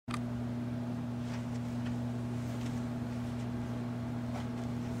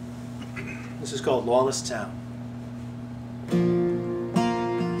This is called Lawless Town.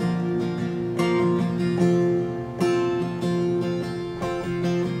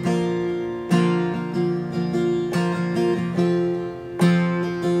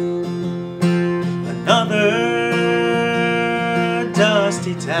 Another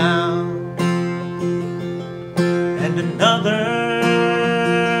dusty town, and another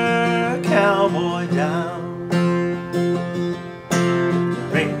cowboy down.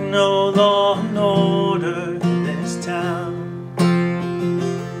 There ain't no law and order in this town.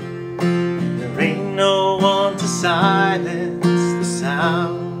 There ain't no one to silence the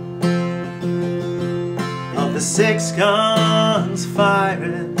sound of the 6 guns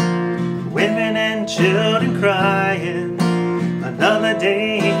firing, women and children crying. Another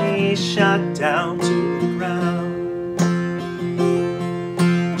day shot down to the ground.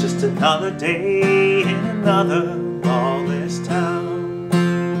 Just another day in another lawless town.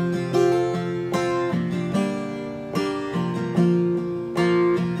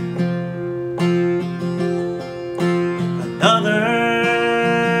 Another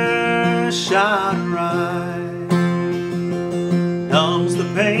shot right numbs the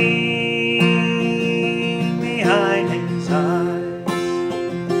pain behind his eyes.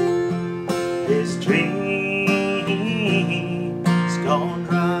 His dream's gone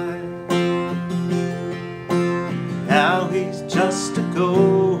dry. Now he's just a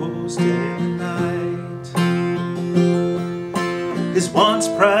ghost in the night. His once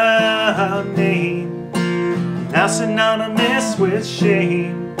proud name now synonymous with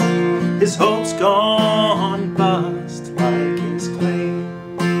shame. His hope's gone bust like his claim,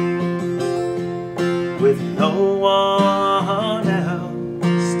 with no one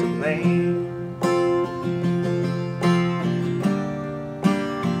else to blame.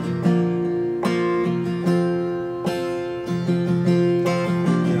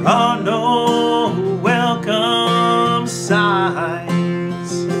 There are no welcome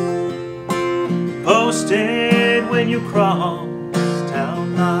signs posted when you cross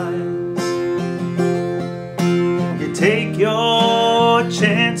town lines. You take your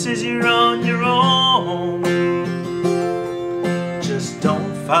chances, you're on your own. Just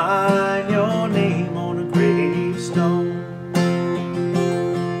don't find your name on a gravestone.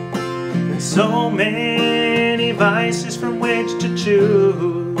 And so many vices from which to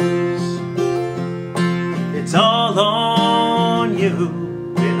choose. It's all on you,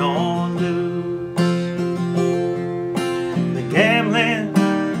 win or lose. The gambling,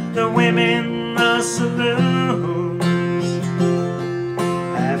 the women, the saloons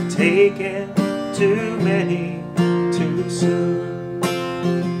have taken too many too soon.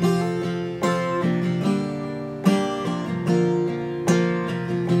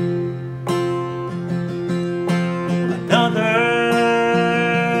 Another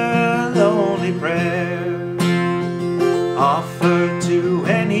lonely prayer offered to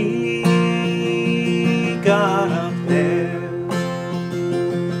any God up there.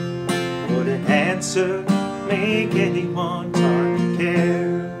 Would an answer make anyone start to care?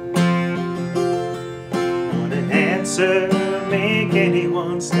 Would an answer make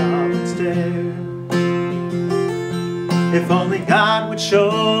anyone stop and stare? If only God would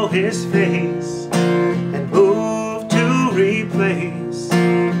show his face and move to replace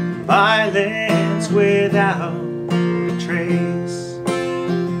violence without